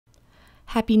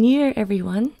Happy New Year,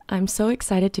 everyone! I'm so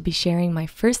excited to be sharing my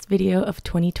first video of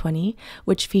 2020,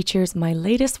 which features my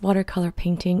latest watercolor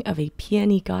painting of a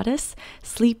peony goddess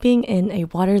sleeping in a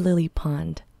water lily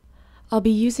pond. I'll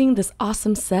be using this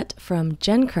awesome set from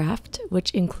GenCrafts,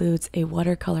 which includes a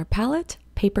watercolor palette,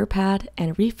 paper pad,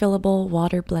 and refillable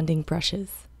water blending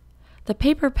brushes. The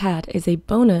paper pad is a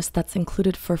bonus that's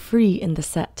included for free in the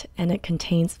set, and it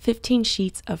contains 15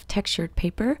 sheets of textured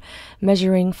paper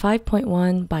measuring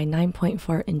 5.1 by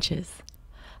 9.4 inches.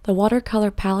 The watercolor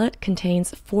palette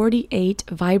contains 48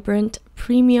 vibrant,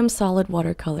 premium solid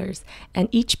watercolors, and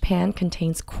each pan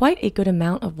contains quite a good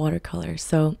amount of watercolors,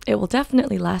 so it will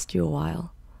definitely last you a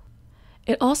while.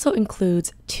 It also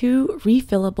includes 2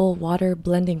 refillable water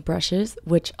blending brushes,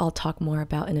 which I'll talk more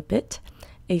about in a bit,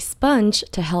 a sponge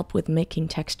to help with making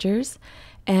textures,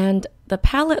 and the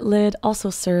palette lid also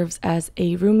serves as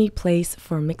a roomy place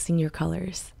for mixing your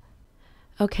colors.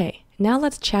 Okay, now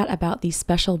let's chat about these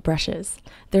special brushes.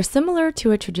 They're similar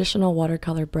to a traditional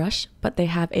watercolor brush, but they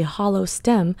have a hollow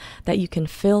stem that you can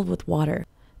fill with water.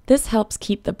 This helps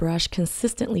keep the brush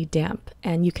consistently damp,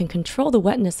 and you can control the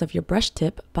wetness of your brush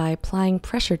tip by applying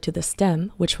pressure to the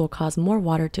stem, which will cause more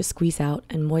water to squeeze out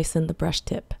and moisten the brush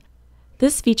tip.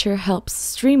 This feature helps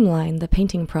streamline the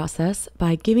painting process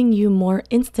by giving you more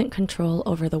instant control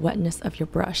over the wetness of your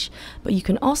brush, but you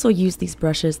can also use these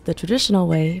brushes the traditional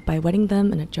way by wetting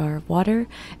them in a jar of water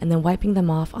and then wiping them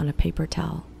off on a paper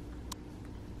towel.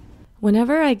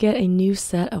 Whenever I get a new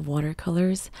set of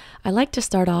watercolors, I like to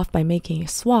start off by making a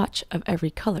swatch of every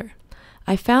color.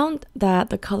 I found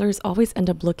that the colors always end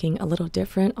up looking a little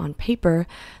different on paper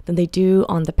than they do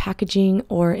on the packaging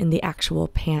or in the actual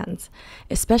pans,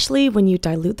 especially when you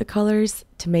dilute the colors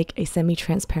to make a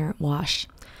semi-transparent wash.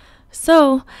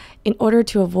 So, in order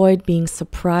to avoid being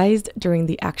surprised during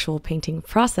the actual painting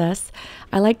process,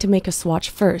 I like to make a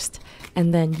swatch first,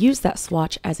 and then use that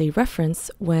swatch as a reference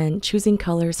when choosing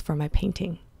colors for my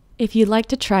painting. If you'd like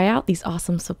to try out these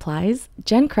awesome supplies,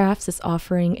 GenCrafts is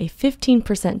offering a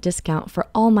 15% discount for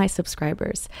all my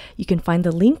subscribers. You can find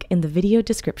the link in the video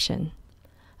description.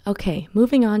 Okay,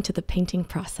 moving on to the painting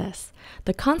process.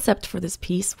 The concept for this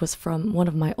piece was from one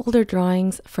of my older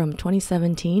drawings from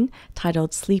 2017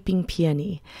 titled Sleeping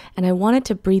Peony, and I wanted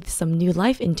to breathe some new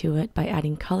life into it by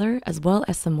adding color as well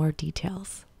as some more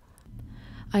details.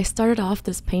 I started off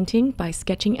this painting by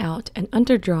sketching out an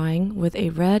underdrawing with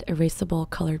a red erasable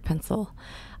colored pencil.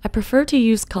 I prefer to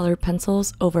use colored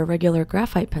pencils over regular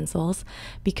graphite pencils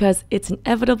because it's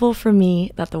inevitable for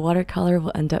me that the watercolor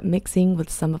will end up mixing with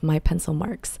some of my pencil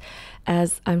marks,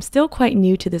 as I'm still quite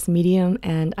new to this medium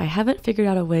and I haven't figured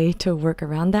out a way to work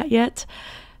around that yet.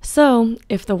 So,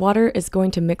 if the water is going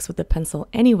to mix with the pencil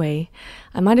anyway,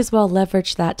 I might as well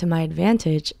leverage that to my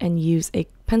advantage and use a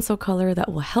pencil color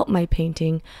that will help my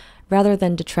painting rather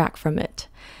than detract from it.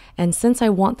 And since I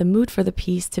want the mood for the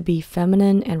piece to be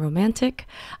feminine and romantic,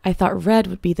 I thought red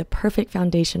would be the perfect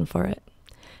foundation for it.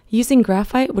 Using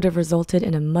graphite would have resulted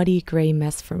in a muddy gray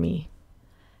mess for me.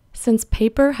 Since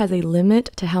paper has a limit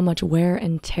to how much wear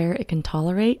and tear it can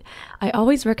tolerate, I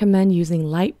always recommend using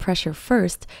light pressure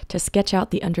first to sketch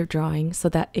out the underdrawing so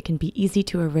that it can be easy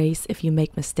to erase if you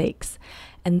make mistakes.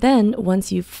 And then,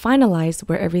 once you've finalized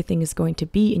where everything is going to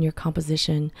be in your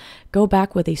composition, go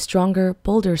back with a stronger,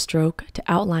 bolder stroke to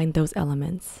outline those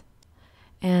elements.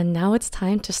 And now it's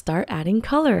time to start adding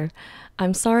color.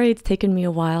 I'm sorry it's taken me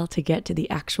a while to get to the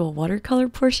actual watercolor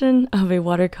portion of a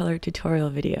watercolor tutorial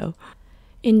video.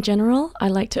 In general, I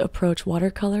like to approach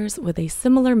watercolors with a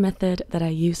similar method that I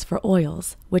use for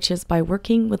oils, which is by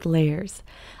working with layers.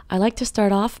 I like to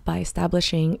start off by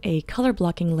establishing a color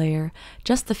blocking layer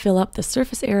just to fill up the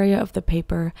surface area of the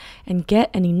paper and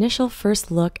get an initial first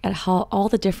look at how all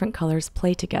the different colors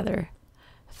play together.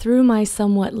 Through my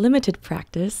somewhat limited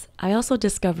practice, I also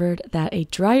discovered that a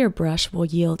drier brush will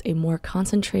yield a more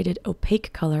concentrated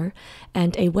opaque color,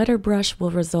 and a wetter brush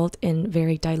will result in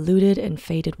very diluted and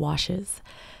faded washes.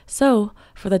 So,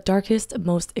 for the darkest,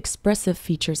 most expressive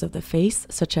features of the face,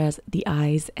 such as the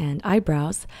eyes and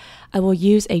eyebrows, I will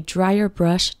use a drier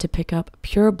brush to pick up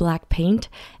pure black paint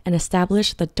and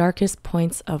establish the darkest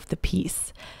points of the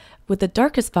piece. With the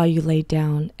darkest value laid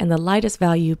down and the lightest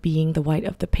value being the white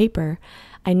of the paper,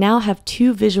 I now have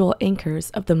 2 visual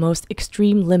anchors of the most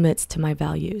extreme limits to my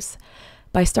values.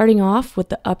 By starting off with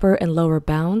the upper and lower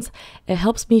bounds, it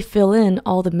helps me fill in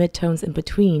all the midtones in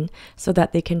between so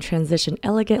that they can transition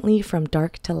elegantly from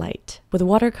dark to light. With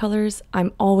watercolors,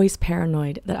 I'm always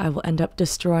paranoid that I will end up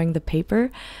destroying the paper,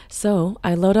 so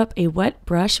I load up a wet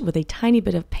brush with a tiny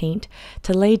bit of paint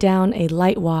to lay down a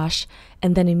light wash,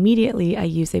 and then immediately I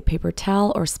use a paper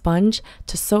towel or sponge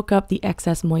to soak up the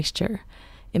excess moisture.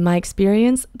 In my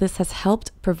experience, this has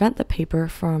helped prevent the paper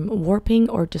from warping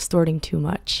or distorting too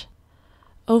much.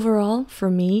 Overall, for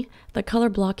me, the color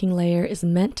blocking layer is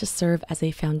meant to serve as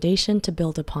a foundation to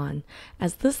build upon,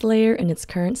 as this layer in its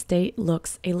current state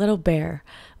looks a little bare,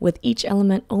 with each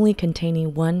element only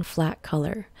containing one flat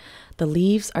color. The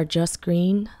leaves are just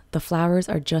green, the flowers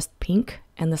are just pink,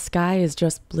 and the sky is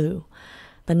just blue.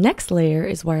 The next layer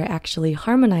is where I actually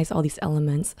harmonize all these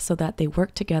elements so that they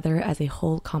work together as a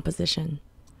whole composition.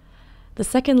 The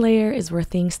second layer is where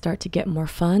things start to get more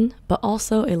fun, but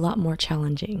also a lot more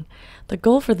challenging. The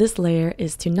goal for this layer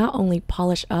is to not only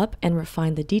polish up and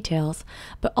refine the details,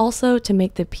 but also to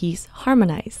make the piece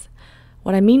harmonize.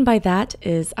 What I mean by that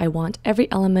is I want every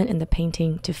element in the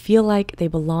painting to feel like they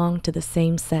belong to the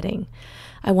same setting.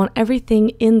 I want everything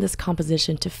in this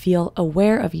composition to feel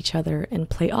aware of each other and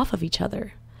play off of each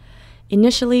other.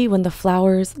 Initially, when the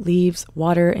flowers, leaves,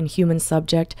 water, and human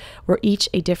subject were each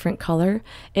a different color,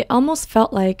 it almost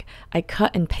felt like I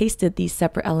cut and pasted these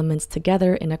separate elements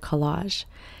together in a collage.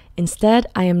 Instead,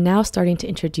 I am now starting to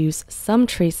introduce some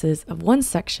traces of one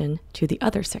section to the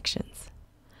other sections.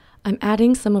 I'm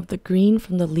adding some of the green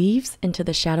from the leaves into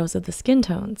the shadows of the skin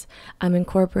tones. I'm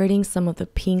incorporating some of the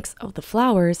pinks of the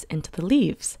flowers into the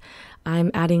leaves. I'm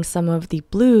adding some of the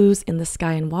blues in the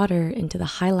sky and water into the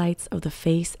highlights of the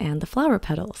face and the flower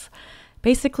petals.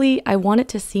 Basically, I want it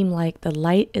to seem like the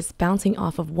light is bouncing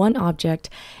off of one object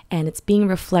and it's being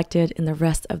reflected in the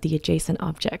rest of the adjacent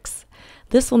objects.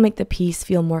 This will make the piece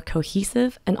feel more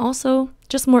cohesive and also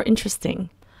just more interesting.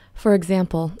 For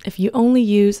example, if you only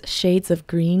use shades of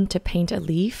green to paint a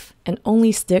leaf and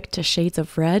only stick to shades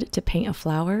of red to paint a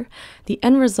flower, the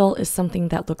end result is something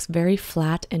that looks very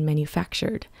flat and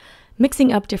manufactured.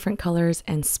 Mixing up different colors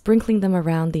and sprinkling them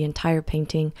around the entire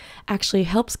painting actually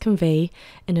helps convey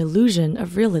an illusion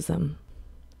of realism.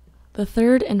 The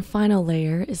third and final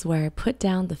layer is where I put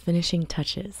down the finishing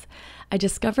touches. I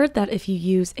discovered that if you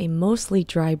use a mostly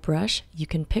dry brush, you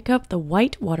can pick up the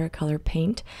white watercolor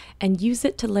paint and use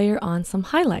it to layer on some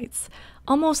highlights,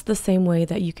 almost the same way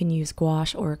that you can use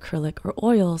gouache or acrylic or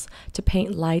oils to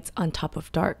paint lights on top of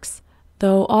darks.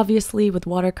 Though obviously with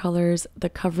watercolors, the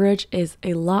coverage is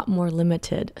a lot more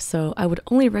limited, so I would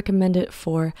only recommend it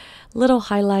for little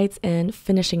highlights and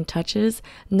finishing touches,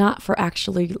 not for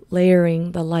actually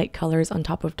layering the light colors on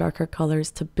top of darker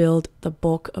colors to build the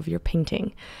bulk of your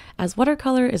painting, as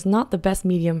watercolor is not the best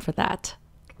medium for that.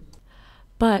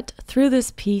 But through this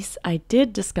piece, I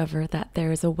did discover that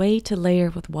there is a way to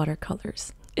layer with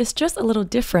watercolors. It's just a little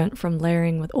different from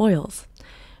layering with oils.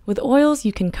 With oils,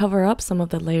 you can cover up some of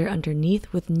the layer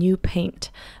underneath with new paint,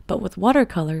 but with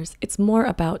watercolors, it's more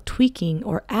about tweaking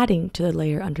or adding to the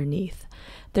layer underneath.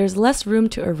 There's less room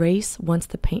to erase once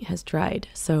the paint has dried,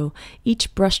 so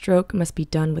each brushstroke must be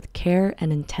done with care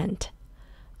and intent.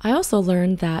 I also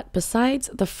learned that besides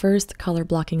the first color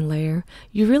blocking layer,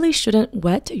 you really shouldn't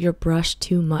wet your brush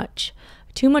too much.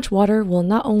 Too much water will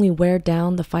not only wear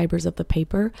down the fibers of the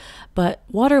paper, but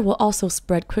water will also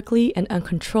spread quickly and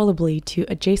uncontrollably to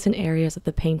adjacent areas of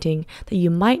the painting that you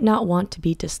might not want to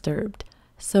be disturbed.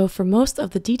 So for most of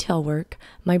the detail work,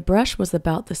 my brush was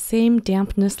about the same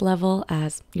dampness level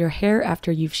as your hair after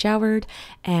you've showered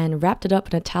and wrapped it up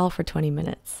in a towel for 20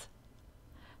 minutes.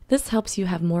 This helps you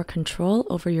have more control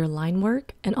over your line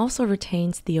work and also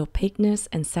retains the opaqueness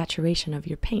and saturation of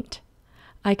your paint.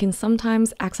 I can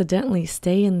sometimes accidentally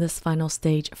stay in this final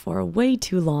stage for way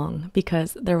too long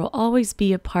because there will always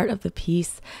be a part of the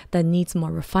piece that needs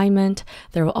more refinement.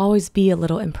 There will always be a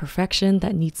little imperfection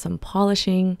that needs some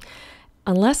polishing.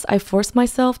 Unless I force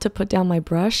myself to put down my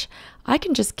brush, I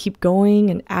can just keep going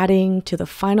and adding to the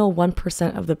final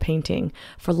 1% of the painting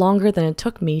for longer than it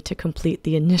took me to complete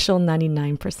the initial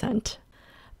 99%.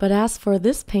 But as for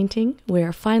this painting, we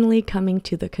are finally coming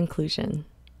to the conclusion.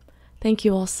 Thank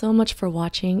you all so much for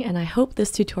watching, and I hope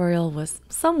this tutorial was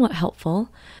somewhat helpful.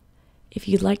 If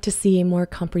you'd like to see a more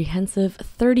comprehensive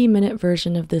 30-minute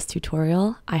version of this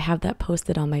tutorial, I have that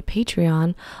posted on my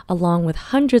Patreon, along with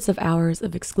hundreds of hours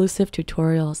of exclusive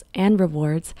tutorials and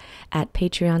rewards at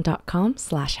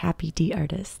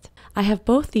patreon.com/happydartist. I have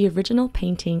both the original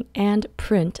painting and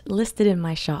print listed in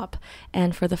my shop,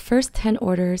 and for the first 10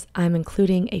 orders, I'm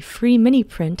including a free mini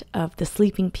print of the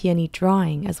Sleeping Peony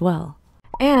drawing as well.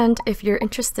 And if you're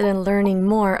interested in learning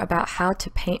more about how to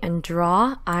paint and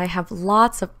draw, I have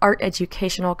lots of art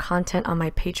educational content on my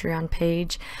Patreon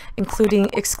page, including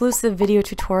exclusive video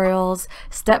tutorials,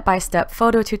 step-by-step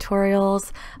photo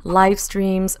tutorials, live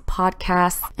streams,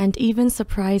 podcasts, and even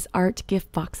surprise art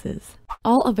gift boxes.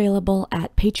 All available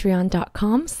at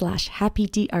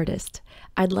patreon.com/happydartist.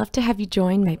 I'd love to have you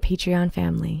join my Patreon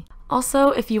family. Also,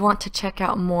 if you want to check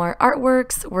out more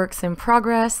artworks, works in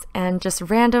progress, and just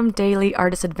random daily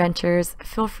artist adventures,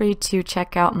 feel free to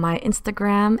check out my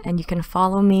Instagram, and you can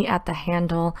follow me at the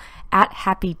handle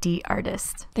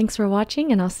 @HappyDArtist. Thanks for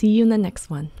watching, and I'll see you in the next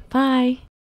one. Bye!